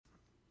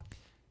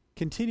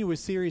continue a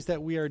series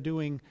that we are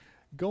doing,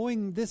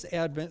 going this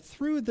Advent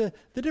through the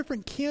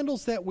different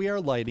candles that we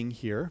are lighting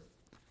here,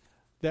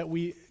 that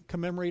we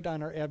commemorate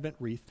on our Advent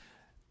wreath.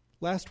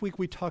 Last week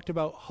we talked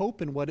about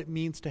hope and what it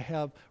means to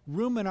have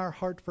room in our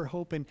heart for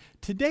hope. And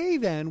today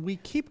then we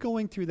keep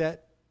going through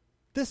that,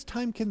 this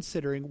time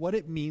considering what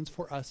it means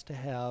for us to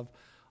have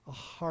a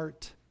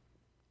heart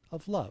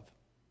of love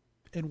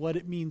and what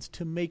it means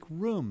to make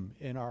room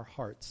in our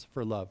hearts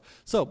for love.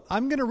 So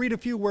I'm going to read a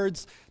few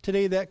words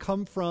today that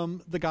come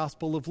from the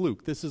Gospel of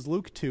Luke. This is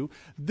Luke 2.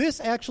 This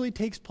actually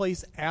takes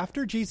place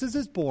after Jesus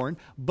is born,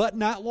 but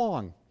not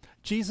long.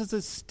 Jesus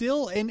is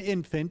still an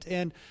infant,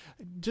 and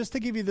just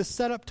to give you the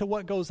setup to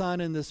what goes on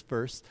in this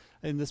verse,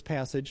 in this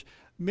passage,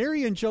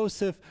 Mary and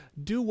Joseph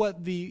do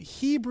what the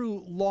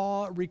Hebrew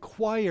law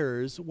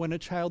requires when a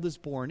child is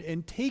born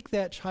and take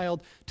that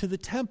child to the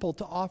temple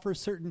to offer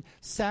certain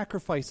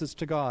sacrifices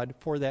to God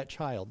for that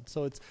child.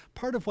 So it's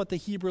part of what the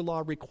Hebrew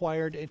law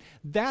required, and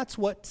that's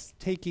what's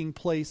taking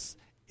place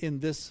in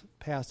this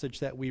passage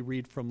that we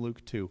read from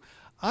Luke 2.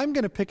 I'm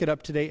going to pick it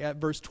up today at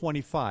verse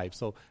 25.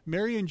 So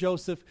Mary and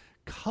Joseph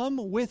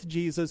come with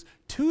Jesus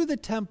to the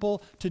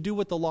temple to do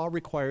what the law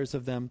requires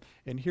of them.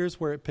 And here's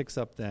where it picks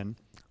up then.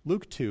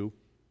 Luke 2,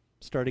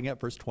 starting at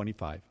verse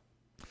 25.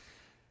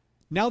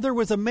 Now there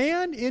was a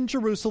man in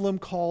Jerusalem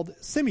called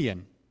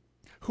Simeon,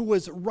 who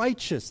was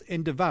righteous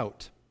and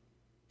devout.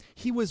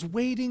 He was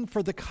waiting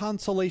for the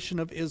consolation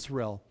of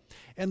Israel,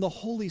 and the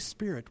Holy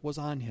Spirit was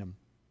on him.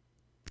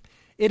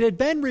 It had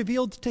been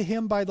revealed to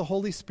him by the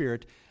Holy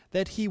Spirit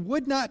that he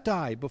would not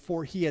die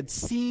before he had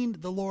seen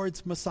the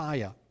Lord's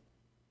Messiah.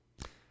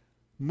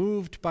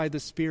 Moved by the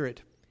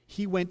Spirit,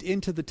 he went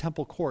into the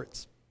temple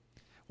courts.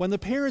 When the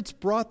parents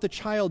brought the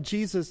child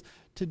Jesus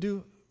to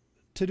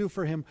do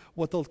for him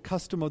what the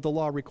custom of the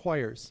law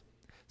requires,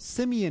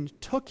 Simeon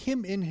took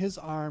him in his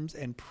arms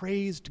and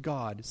praised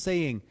God,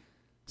 saying,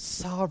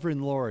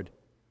 "Sovereign Lord,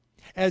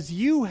 as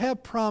you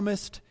have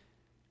promised,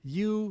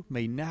 you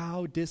may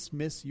now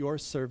dismiss your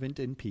servant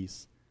in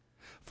peace.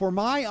 For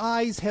my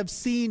eyes have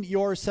seen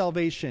your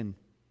salvation,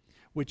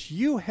 which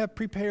you have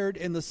prepared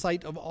in the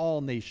sight of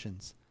all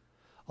nations,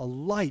 a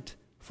light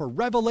for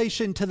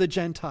revelation to the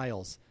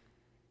Gentiles,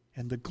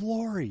 and the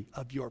glory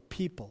of your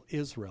people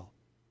Israel."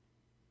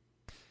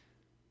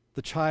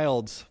 The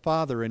child's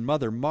father and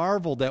mother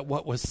marveled at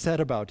what was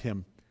said about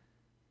him.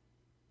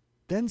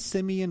 Then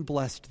Simeon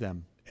blessed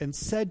them and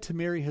said to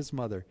Mary his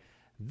mother,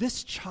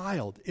 "This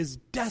child is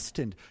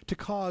destined to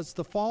cause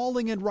the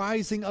falling and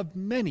rising of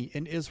many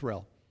in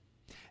Israel,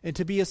 and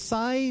to be a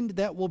sign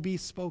that will be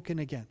spoken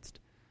against,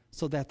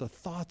 so that the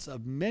thoughts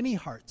of many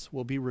hearts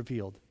will be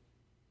revealed.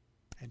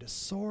 And a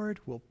sword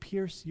will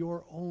pierce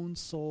your own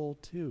soul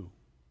too."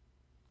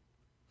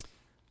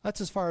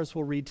 That's as far as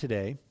we'll read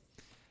today.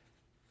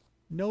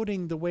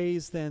 Noting the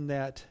ways then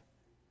that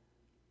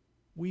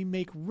we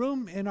make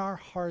room in our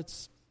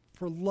hearts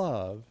for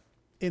love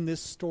in this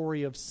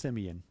story of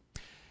Simeon.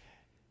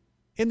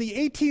 In the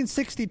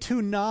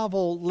 1862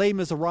 novel Les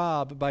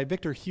Miserables by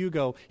Victor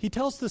Hugo, he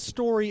tells the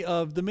story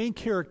of the main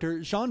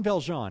character, Jean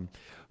Valjean,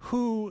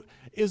 who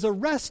is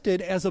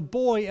arrested as a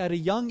boy at a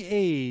young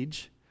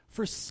age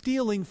for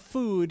stealing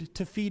food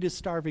to feed his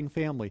starving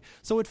family.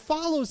 So it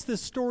follows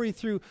this story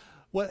through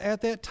what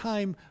at that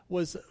time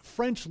was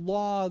French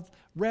law,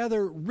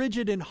 rather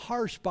rigid and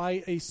harsh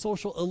by a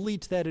social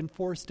elite that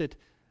enforced it,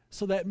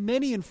 so that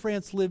many in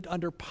France lived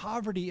under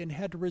poverty and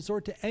had to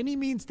resort to any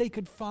means they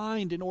could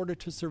find in order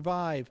to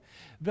survive.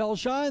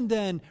 Valjean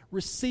then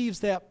receives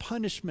that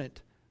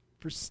punishment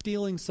for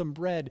stealing some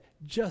bread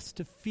just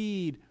to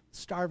feed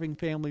starving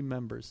family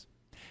members.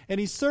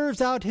 And he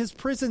serves out his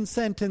prison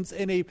sentence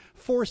in a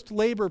forced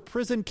labor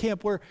prison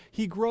camp where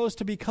he grows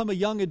to become a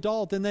young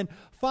adult. And then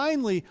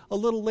finally, a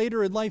little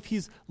later in life,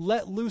 he's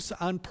let loose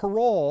on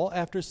parole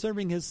after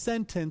serving his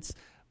sentence.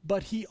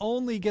 But he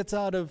only gets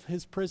out of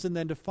his prison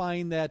then to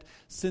find that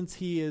since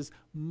he is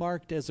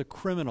marked as a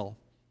criminal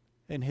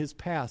in his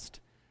past,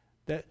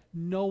 that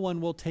no one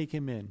will take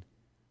him in,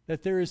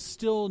 that there is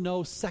still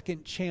no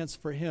second chance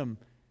for him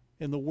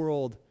in the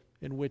world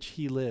in which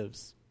he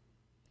lives.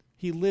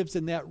 He lives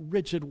in that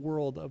rigid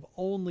world of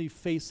only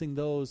facing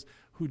those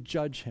who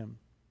judge him.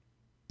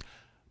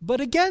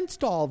 But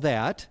against all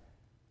that,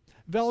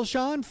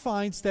 Valjean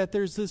finds that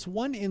there's this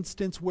one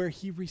instance where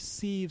he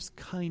receives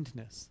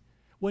kindness.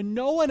 When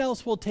no one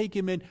else will take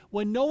him in,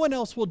 when no one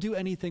else will do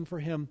anything for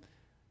him,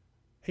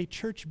 a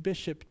church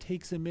bishop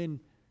takes him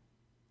in,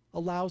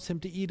 allows him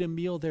to eat a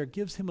meal there,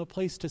 gives him a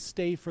place to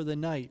stay for the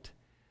night.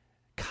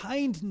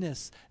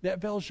 Kindness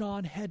that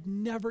Valjean had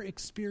never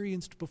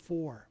experienced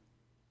before.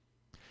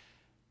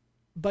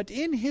 But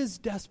in his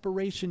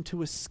desperation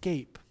to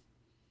escape,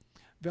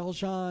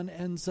 Valjean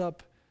ends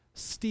up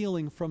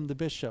stealing from the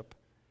bishop,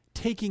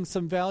 taking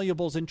some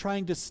valuables and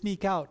trying to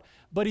sneak out,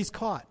 but he's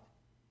caught.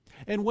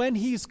 And when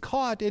he's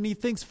caught and he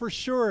thinks for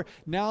sure,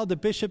 now the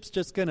bishop's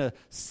just going to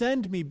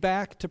send me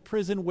back to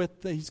prison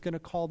he's going to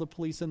call the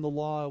police and the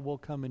law will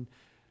come and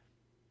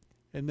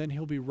then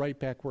he'll be right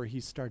back where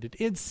he started.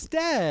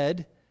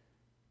 Instead,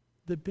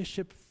 the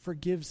bishop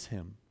forgives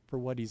him for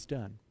what he's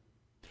done.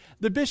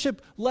 The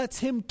bishop lets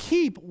him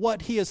keep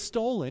what he has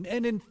stolen.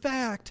 And in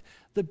fact,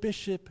 the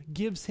bishop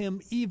gives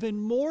him even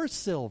more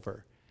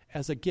silver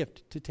as a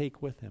gift to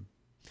take with him.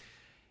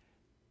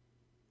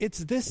 It's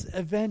this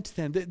event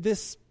then,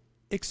 this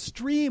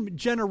extreme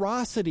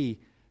generosity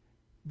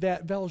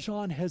that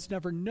Valjean has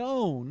never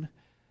known,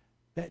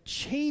 that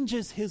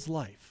changes his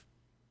life.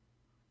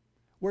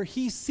 Where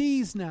he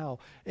sees now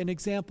an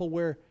example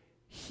where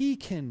he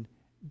can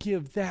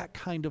give that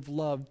kind of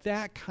love,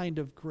 that kind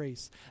of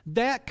grace,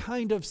 that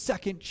kind of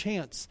second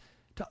chance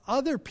to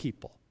other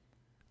people,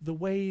 the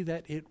way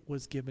that it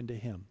was given to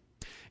him.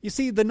 You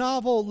see, the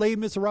novel Les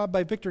Miserables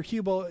by Victor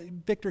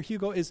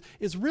Hugo is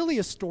really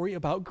a story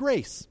about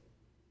grace,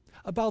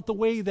 about the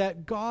way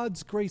that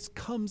God's grace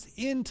comes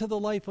into the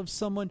life of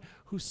someone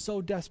who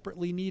so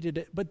desperately needed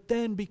it, but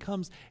then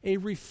becomes a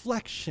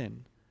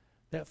reflection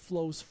that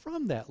flows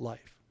from that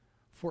life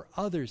for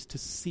others to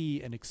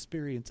see and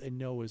experience and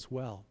know as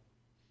well.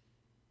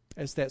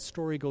 As that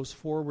story goes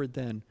forward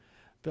then,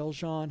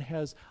 Valjean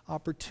has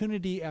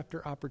opportunity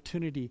after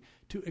opportunity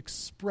to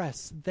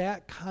express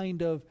that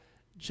kind of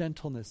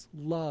gentleness,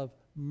 love,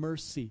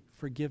 mercy,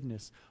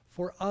 forgiveness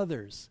for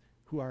others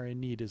who are in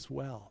need as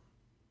well.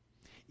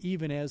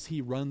 Even as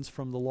he runs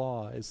from the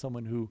law as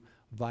someone who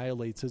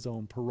violates his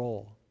own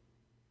parole.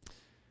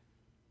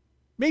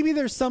 Maybe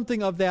there's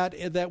something of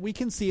that we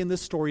can see in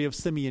this story of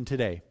Simeon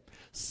today.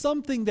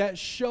 Something that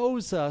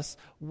shows us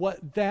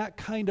what that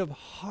kind of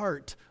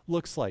heart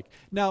looks like.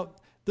 Now,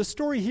 the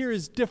story here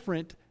is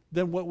different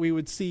than what we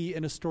would see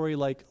in a story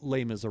like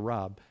Les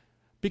Miserables.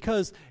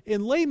 Because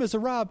in Les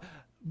Miserables,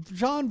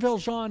 Jean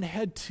Valjean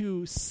had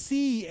to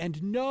see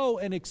and know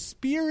and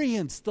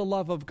experience the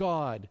love of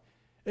God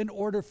in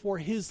order for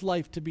his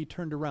life to be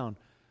turned around.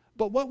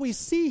 But what we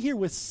see here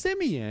with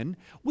Simeon,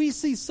 we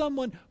see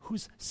someone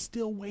who's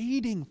still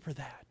waiting for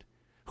that,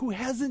 who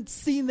hasn't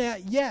seen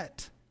that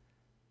yet.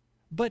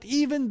 But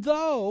even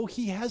though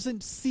he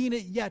hasn't seen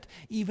it yet,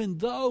 even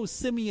though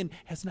Simeon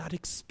has not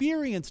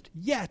experienced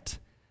yet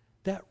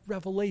that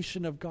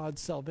revelation of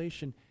God's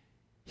salvation,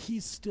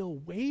 he's still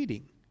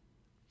waiting.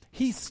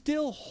 He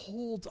still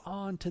holds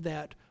on to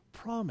that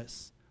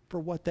promise for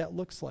what that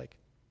looks like.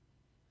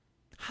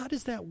 How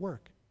does that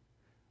work?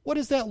 What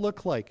does that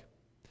look like?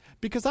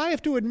 Because I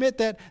have to admit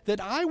that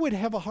I would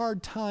have a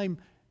hard time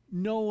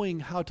knowing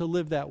how to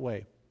live that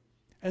way.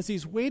 As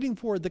he's waiting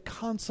for the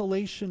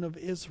consolation of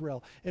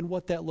Israel and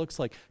what that looks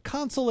like.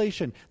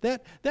 Consolation,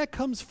 that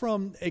comes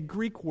from a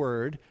Greek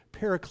word,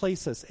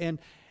 paraklesis, and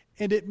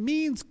it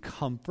means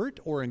comfort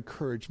or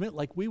encouragement,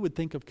 like we would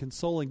think of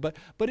consoling, but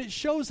it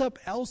shows up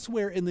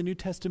elsewhere in the New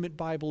Testament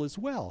Bible as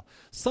well.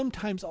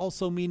 Sometimes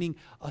also meaning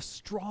a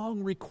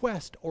strong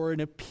request or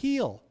an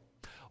appeal,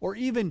 or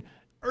even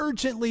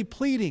urgently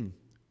pleading,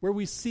 where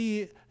we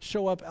see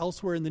show up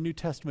elsewhere in the New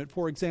Testament.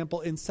 For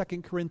example, in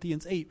 2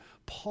 Corinthians 8,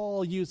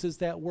 Paul uses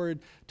that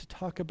word to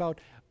talk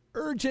about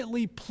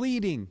urgently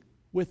pleading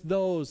with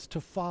those to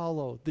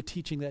follow the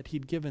teaching that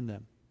he'd given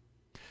them.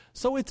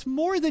 So it's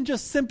more than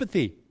just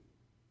sympathy.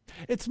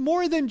 It's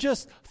more than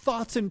just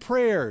thoughts and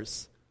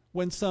prayers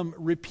when some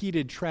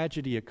repeated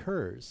tragedy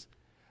occurs.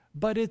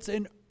 But it's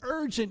an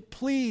urgent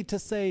plea to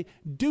say,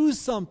 do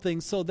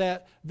something so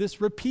that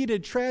this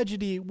repeated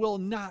tragedy will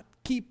not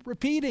keep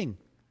repeating,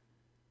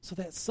 so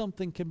that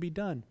something can be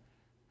done.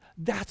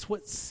 That's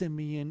what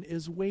Simeon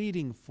is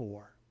waiting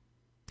for.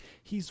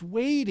 He's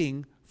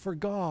waiting for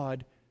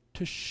God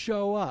to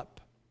show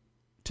up,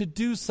 to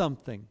do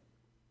something.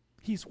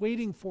 He's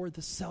waiting for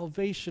the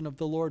salvation of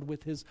the Lord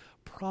with his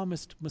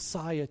promised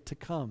Messiah to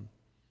come.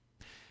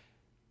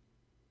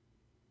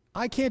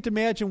 I can't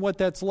imagine what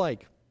that's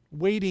like,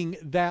 waiting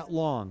that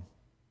long.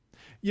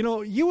 You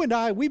know, you and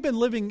I, we've been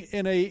living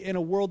in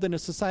a world, in a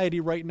society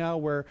right now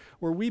where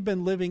we've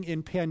been living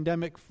in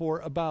pandemic for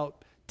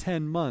about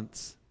 10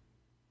 months.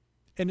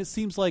 And it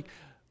seems like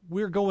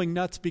we're going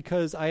nuts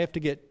because I have to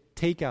get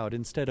takeout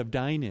instead of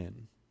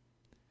dine-in.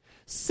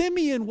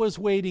 Simeon was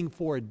waiting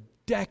for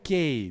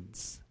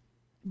decades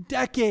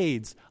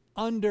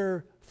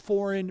under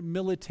foreign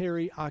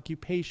military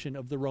occupation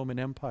of the Roman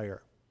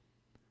Empire.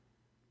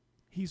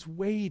 He's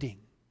waiting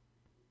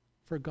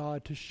for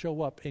God to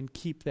show up and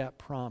keep that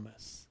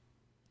promise.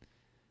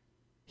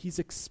 He's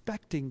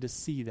expecting to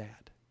see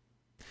that.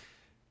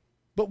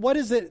 But what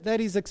is it that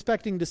he's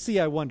expecting to see,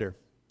 I wonder?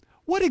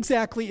 What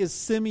exactly is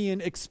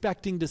Simeon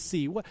expecting to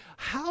see?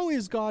 How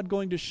is God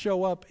going to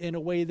show up in a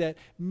way that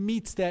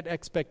meets that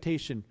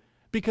expectation?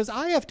 Because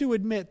I have to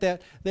admit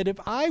that if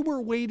I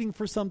were waiting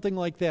for something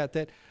like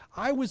that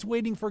I was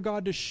waiting for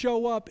God to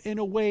show up in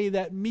a way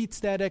that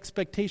meets that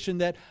expectation,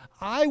 that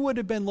I would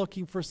have been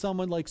looking for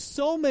someone like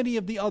so many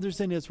of the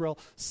others in Israel,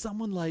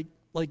 someone like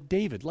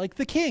David, like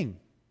the king,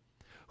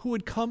 who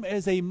would come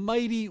as a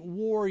mighty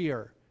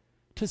warrior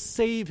to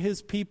save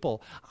his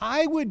people.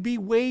 I would be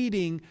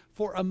waiting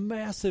for a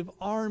massive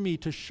army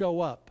to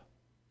show up.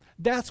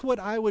 That's what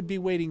I would be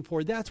waiting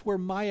for. That's where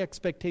my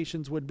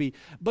expectations would be.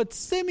 But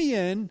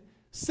Simeon,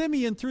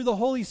 through the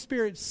Holy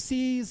Spirit,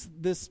 sees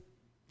this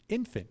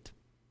infant,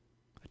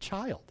 a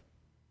child.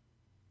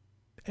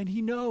 And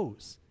he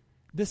knows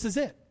this is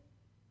it.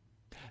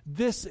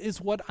 This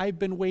is what I've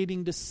been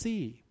waiting to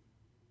see.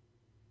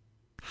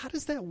 How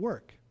does that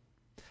work?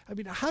 I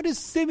mean, how does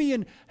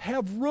Simeon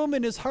have room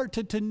in his heart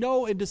to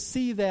know and to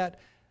see that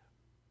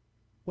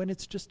when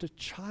it's just a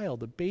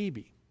child, a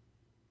baby?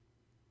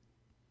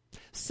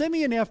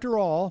 Simeon, after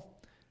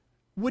all,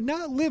 would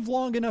not live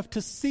long enough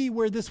to see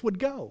where this would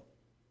go.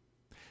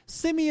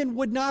 Simeon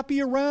would not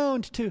be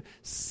around to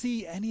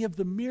see any of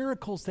the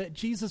miracles that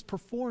Jesus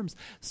performs.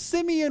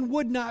 Simeon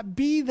would not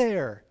be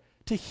there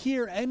to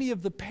hear any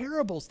of the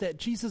parables that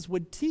Jesus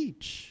would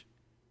teach.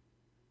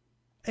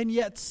 And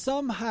yet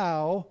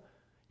somehow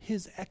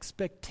his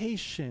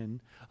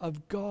expectation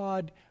of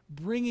God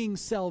bringing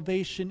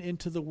salvation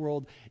into the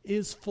world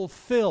is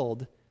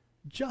fulfilled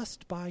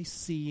just by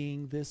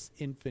seeing this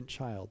infant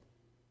child.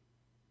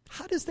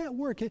 How does that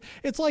work?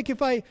 It's like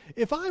if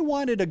I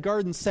wanted a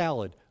garden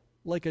salad,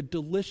 like a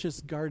delicious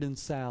garden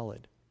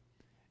salad,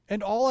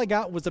 and all I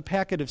got was a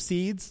packet of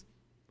seeds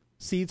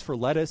for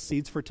lettuce,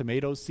 seeds for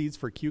tomatoes, seeds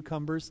for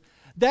cucumbers,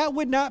 that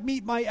would not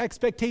meet my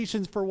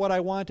expectations for what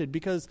I wanted,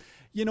 because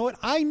you know what?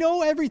 I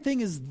know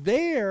everything is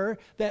there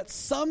that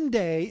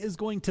someday is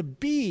going to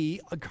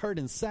be a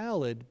garden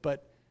salad,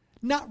 but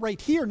not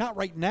right here, not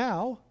right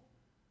now.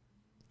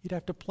 You'd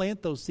have to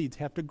plant those seeds,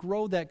 have to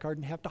grow that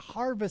garden, have to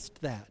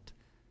harvest that.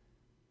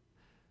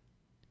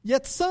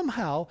 Yet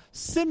somehow,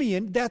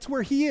 Simeon, that's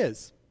where he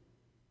is.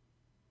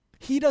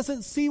 He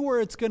doesn't see where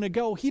it's going to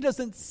go. He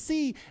doesn't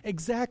see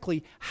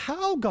exactly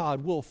how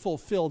God will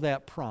fulfill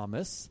that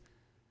promise,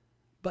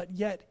 but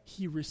yet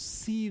he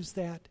receives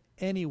that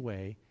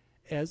anyway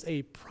as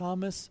a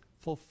promise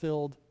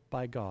fulfilled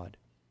by God.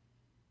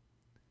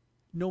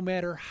 No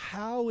matter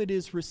how it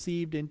is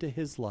received into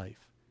his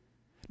life,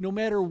 no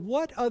matter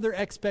what other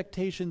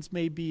expectations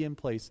may be in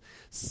place,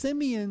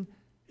 Simeon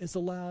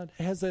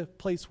has a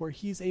place where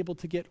he's able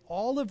to get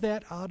all of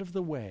that out of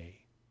the way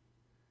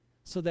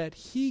so that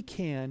he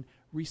can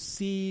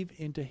receive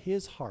into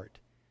his heart,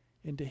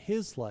 into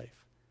his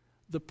life,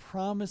 the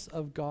promise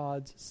of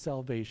God's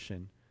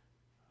salvation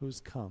who's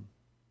come.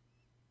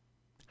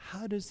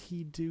 How does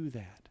he do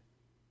that?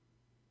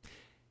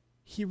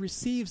 He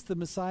receives the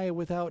Messiah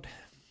without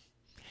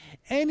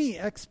any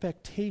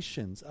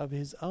expectations of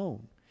his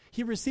own.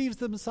 He receives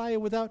the Messiah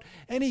without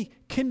any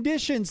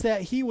conditions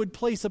that he would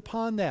place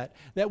upon that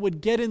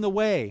would get in the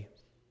way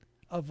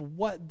of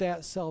what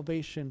that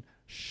salvation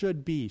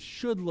should be,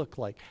 should look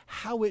like,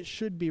 how it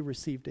should be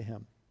received to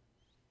him.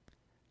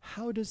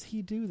 How does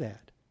he do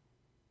that?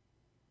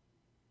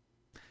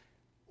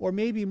 Or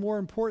maybe more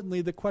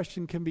importantly, the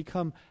question can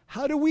become,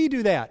 how do we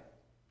do that?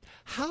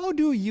 How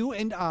do you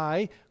and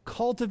I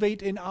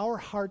cultivate in our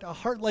heart a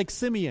heart like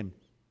Simeon?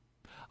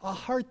 A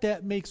heart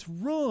that makes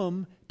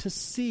room to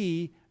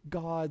see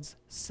God's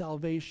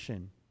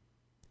salvation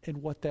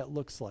and what that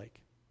looks like.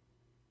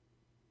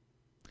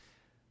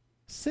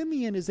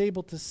 Simeon is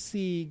able to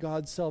see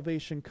God's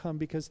salvation come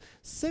because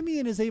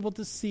Simeon is able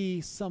to see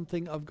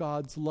something of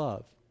God's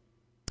love.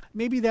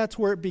 Maybe that's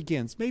where it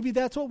begins. Maybe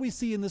that's what we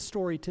see in the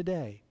story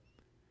today.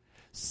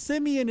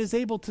 Simeon is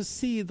able to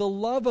see the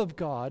love of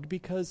God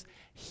because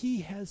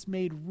he has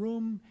made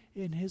room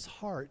in his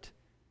heart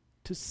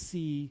to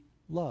see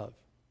love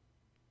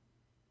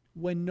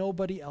when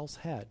nobody else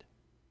had.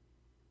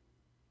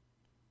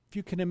 If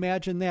you can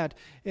imagine that,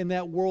 in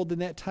that world, in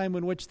that time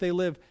in which they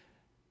live,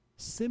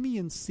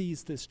 Simeon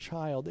sees this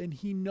child and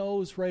he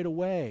knows right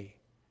away,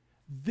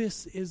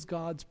 this is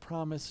God's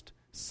promised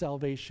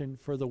salvation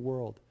for the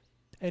world.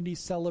 And he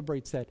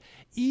celebrates that,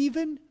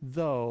 even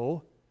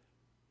though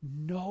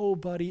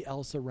nobody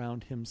else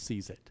around him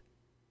sees it.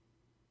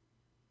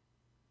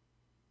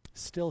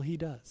 Still he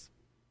does.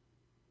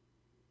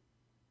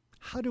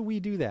 How do we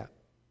do that?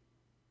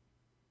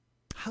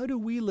 How do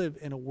we live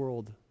in a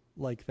world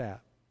like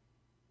that?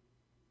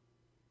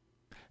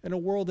 In a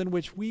world in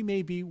which we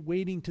may be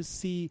waiting to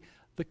see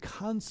the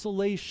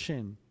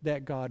consolation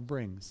that God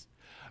brings.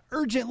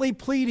 Urgently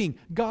pleading,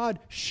 God,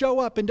 show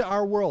up into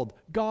our world.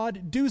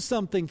 God, do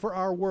something for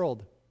our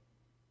world.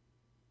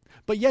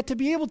 But yet to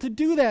be able to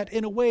do that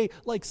in a way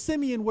like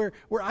Simeon, where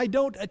I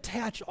don't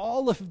attach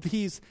all of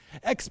these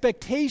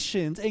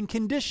expectations and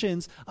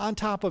conditions on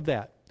top of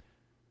that.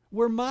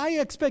 Where my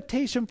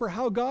expectation for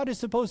how God is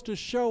supposed to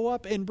show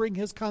up and bring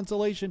his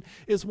consolation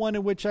is one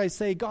in which I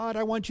say, God,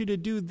 I want you to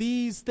do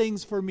these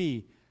things for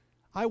me.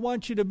 I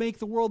want you to make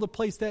the world a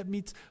place that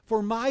meets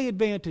for my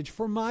advantage,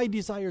 for my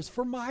desires,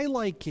 for my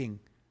liking,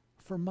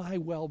 for my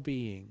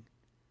well-being.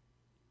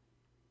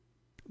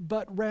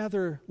 But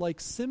rather,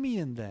 like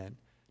Simeon then,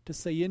 to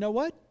say, you know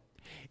what?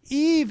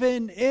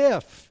 Even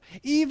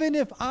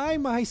if I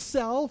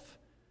myself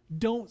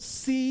don't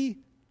see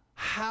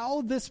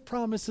how this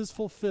promise is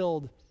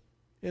fulfilled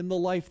in the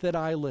life that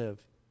I live,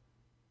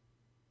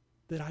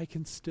 that I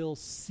can still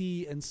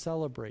see and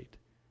celebrate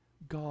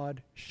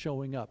God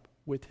showing up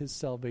with his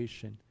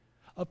salvation,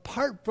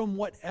 apart from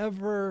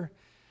whatever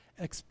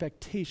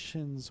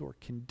expectations or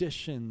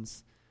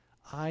conditions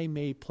I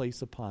may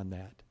place upon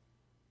that.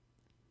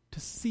 To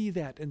see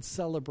that and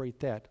celebrate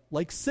that,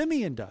 like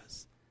Simeon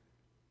does,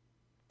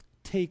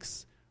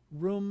 takes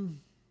room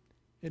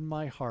in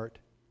my heart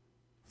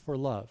for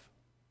love.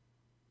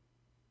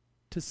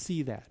 To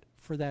see that,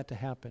 for that to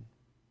happen.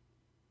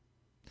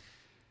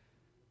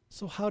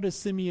 So how does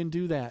Simeon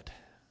do that?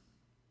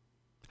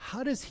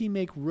 How does he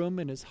make room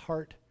in his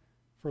heart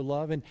for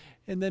love? And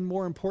then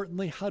more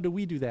importantly, how do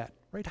we do that?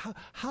 Right?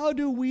 How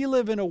do we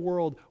live in a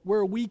world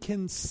where we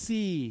can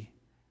see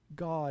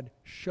God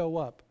show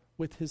up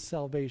with his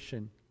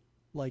salvation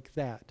like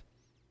that?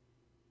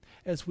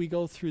 As we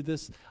go through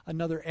this,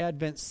 another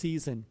Advent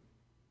season,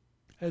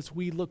 as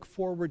we look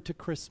forward to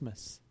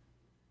Christmas,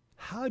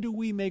 how do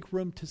we make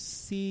room to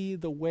see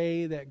the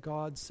way that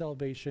God's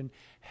salvation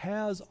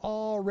has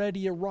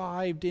already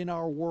arrived in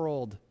our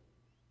world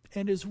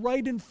and is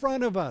right in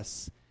front of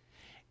us,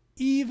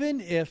 even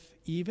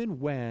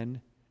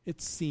when it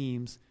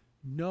seems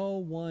no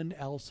one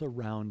else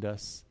around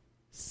us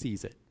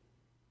sees it,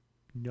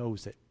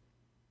 knows it,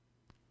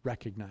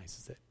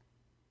 recognizes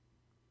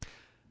it?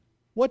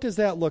 What does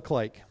that look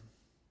like?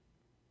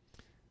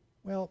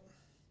 Well,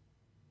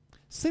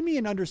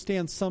 Simeon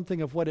understands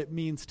something of what it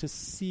means to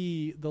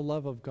see the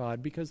love of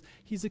God because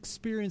he's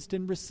experienced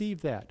and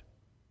received that.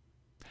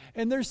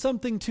 And there's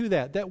something to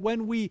that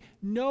when we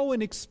know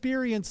and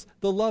experience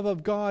the love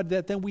of God,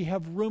 that then we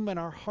have room in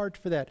our heart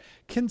for that.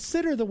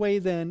 Consider the way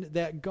then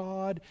that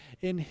God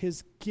in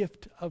his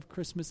gift of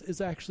Christmas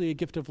is actually a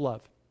gift of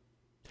love.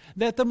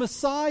 That the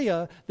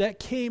Messiah that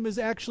came is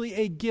actually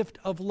a gift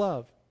of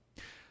love.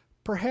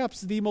 Perhaps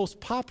the most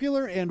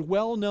popular and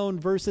well-known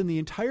verse in the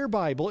entire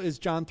Bible is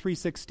John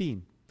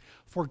 3:16.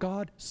 For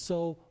God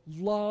so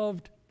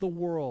loved the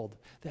world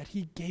that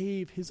he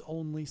gave his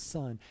only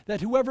Son,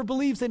 that whoever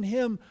believes in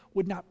him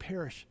would not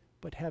perish,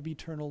 but have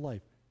eternal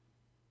life.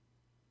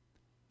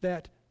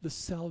 That the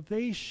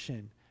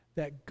salvation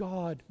that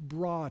God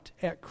brought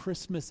at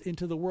Christmas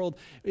into the world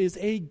is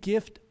a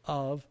gift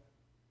of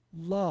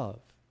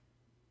love.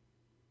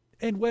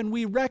 And when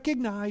we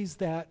recognize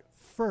that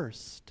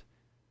first,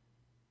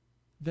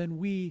 then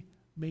we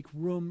make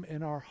room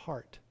in our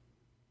heart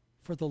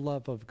for the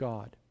love of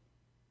God.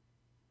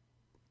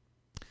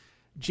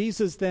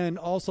 Jesus then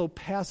also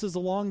passes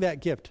along that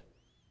gift.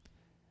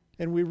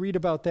 And we read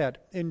about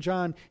that. In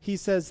John, he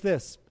says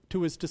this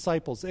to his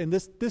disciples. And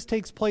this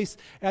takes place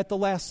at the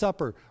Last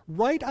Supper,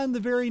 right on the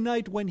very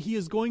night when he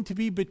is going to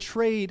be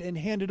betrayed and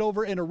handed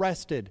over and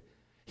arrested.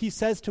 He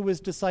says to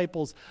his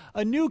disciples,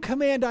 "A new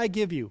command I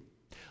give you,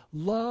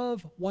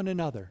 love one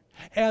another.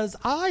 As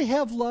I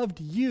have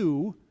loved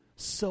you,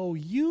 so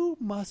you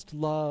must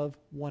love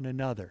one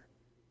another.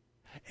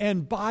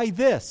 And by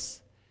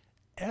this,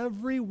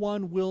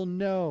 everyone will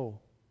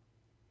know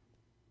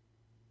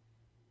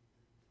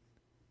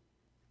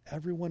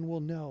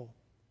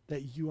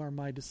that you are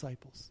my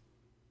disciples."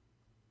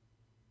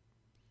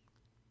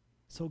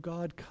 So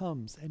God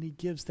comes and he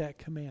gives that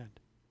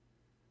command.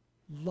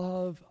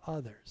 Love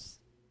others.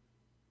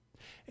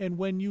 And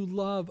when you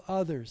love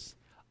others,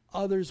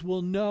 others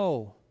will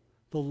know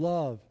the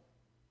love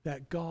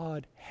that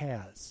God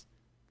has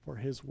for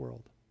his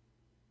world.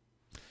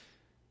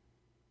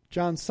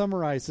 John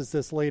summarizes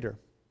this later.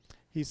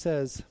 He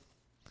says,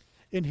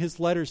 in his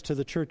letters to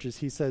the churches,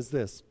 he says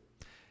this,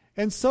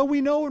 "And so we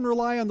know and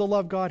rely on the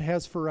love God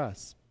has for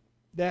us,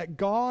 that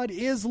God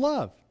is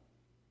love.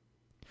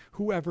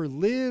 Whoever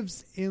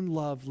lives in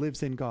love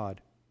lives in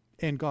God,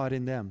 and God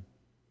in them.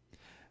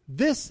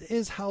 This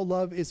is how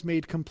love is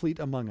made complete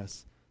among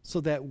us, so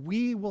that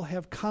we will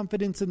have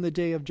confidence in the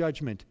day of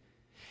judgment.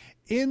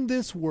 In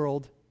this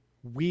world,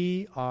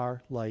 we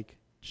are like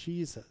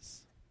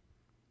Jesus.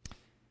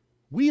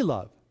 We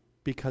love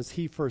because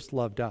he first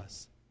loved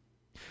us.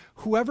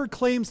 Whoever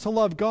claims to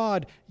love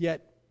God,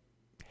 yet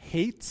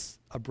hates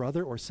a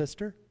brother or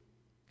sister,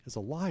 is a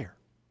liar.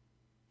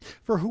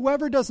 For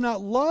whoever does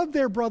not love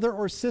their brother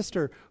or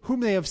sister whom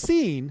they have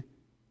seen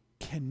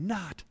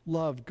cannot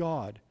love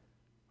God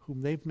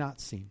whom they've not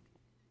seen.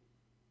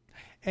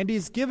 And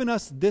he's given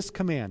us this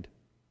command: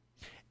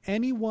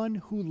 anyone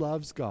who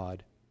loves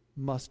God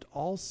must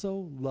also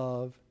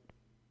love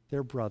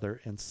their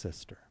brother and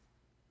sister."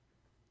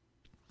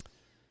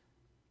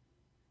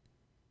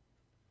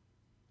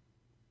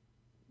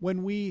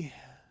 When we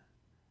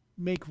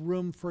make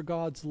room for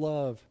God's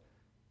love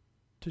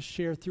to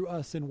share through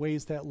us in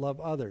ways that love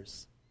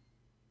others,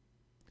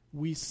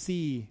 we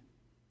see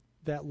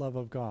that love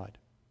of God.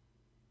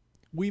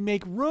 We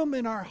make room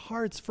in our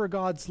hearts for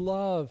God's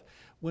love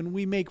when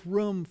we make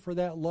room for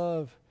that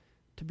love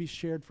to be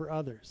shared for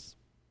others.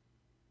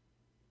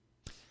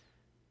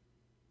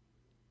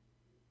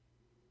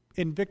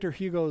 In Victor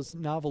Hugo's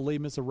novel Les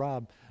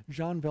Miserables,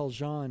 Jean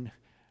Valjean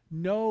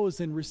knows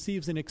and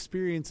receives and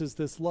experiences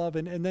this love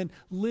and then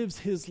lives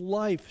his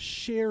life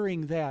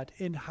sharing that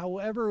in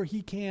however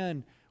he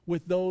can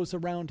with those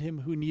around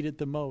him who need it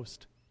the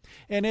most.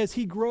 And as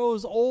he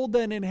grows old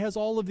then and has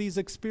all of these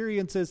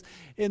experiences,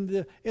 in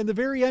the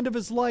very end of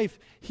his life,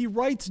 he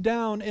writes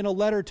down in a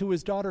letter to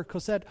his daughter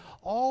Cosette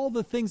all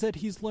the things that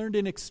he's learned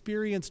and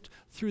experienced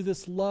through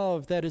this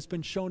love that has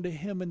been shown to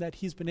him and that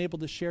he's been able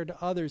to share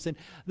to others. And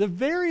the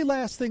very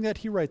last thing that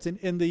he writes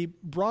in the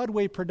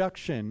Broadway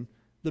production,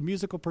 the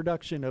musical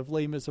production of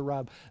Les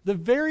Miserables, the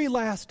very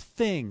last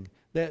thing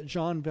that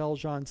Jean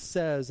Valjean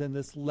says in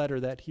this letter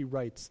that he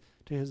writes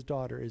to his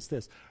daughter is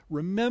this: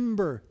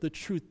 remember the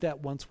truth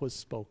that once was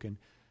spoken.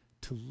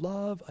 To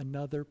love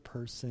another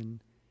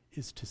person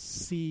is to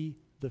see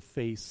the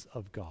face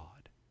of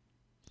God.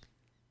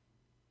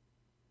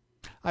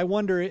 I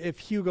wonder if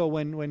Hugo,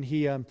 when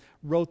he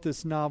wrote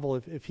this novel,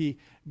 if he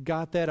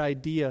got that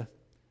idea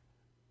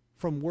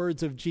from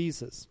words of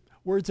Jesus.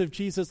 Words of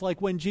Jesus,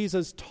 like when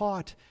Jesus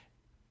taught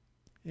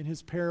in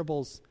his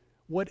parables,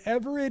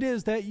 whatever it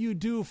is that you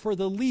do for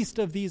the least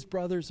of these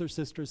brothers or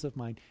sisters of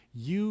mine,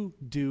 you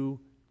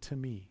do to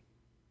me.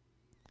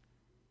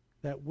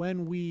 That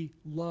when we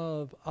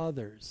love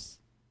others,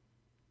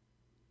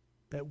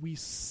 that we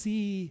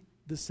see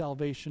the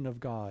salvation of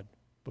God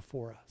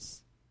before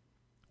us.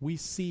 We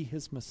see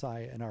his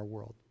Messiah in our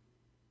world.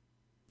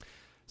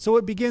 So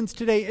it begins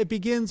today. It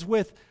begins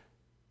with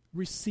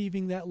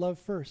receiving that love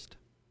first.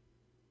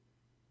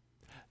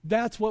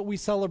 That's what we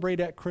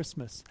celebrate at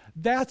Christmas.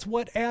 That's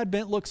what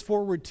Advent looks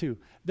forward to,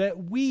 that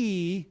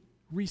we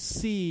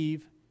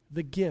receive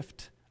the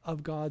gift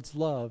of God's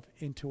love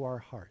into our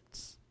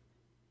hearts.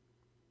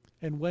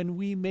 And when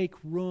we make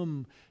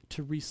room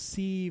to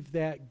receive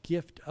that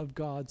gift of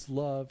God's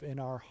love in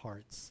our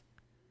hearts,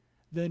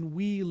 then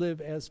we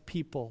live as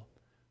people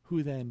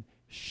who then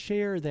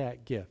share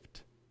that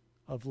gift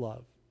of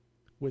love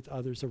with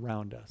others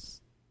around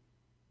us.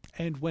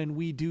 And when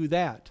we do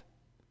that,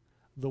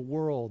 the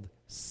world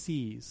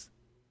sees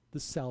the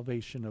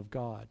salvation of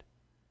God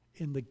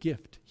in the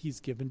gift he's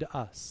given to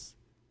us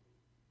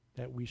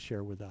that we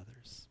share with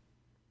others.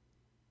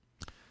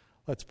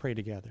 Let's pray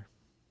together.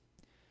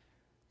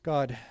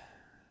 God,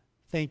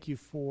 thank you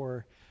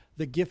for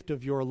the gift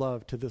of your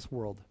love to this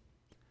world.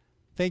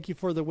 Thank you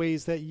for the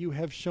ways that you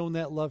have shown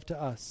that love to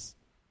us.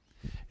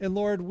 And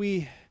Lord,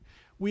 we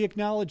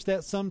acknowledge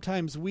that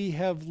sometimes we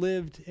have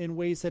lived in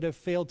ways that have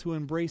failed to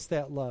embrace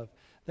that love,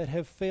 that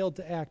have failed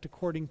to act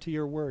according to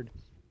your word.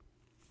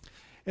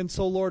 And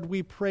so, Lord,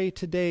 we pray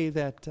today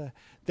that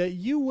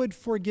you would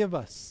forgive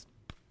us,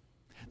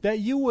 that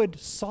you would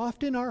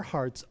soften our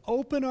hearts,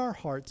 open our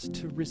hearts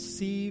to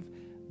receive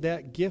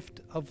that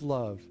gift of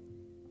love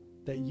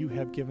that you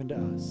have given to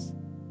us.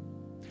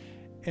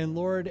 And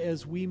Lord,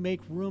 as we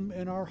make room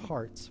in our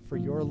hearts for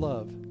your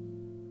love,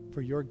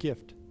 for your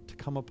gift to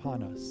come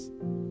upon us,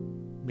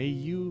 may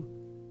you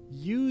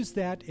use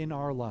that in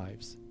our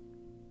lives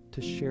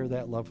to share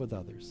that love with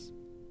others.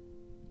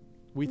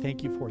 We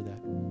thank you for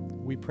that.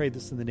 We pray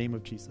this in the name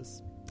of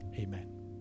Jesus. Amen.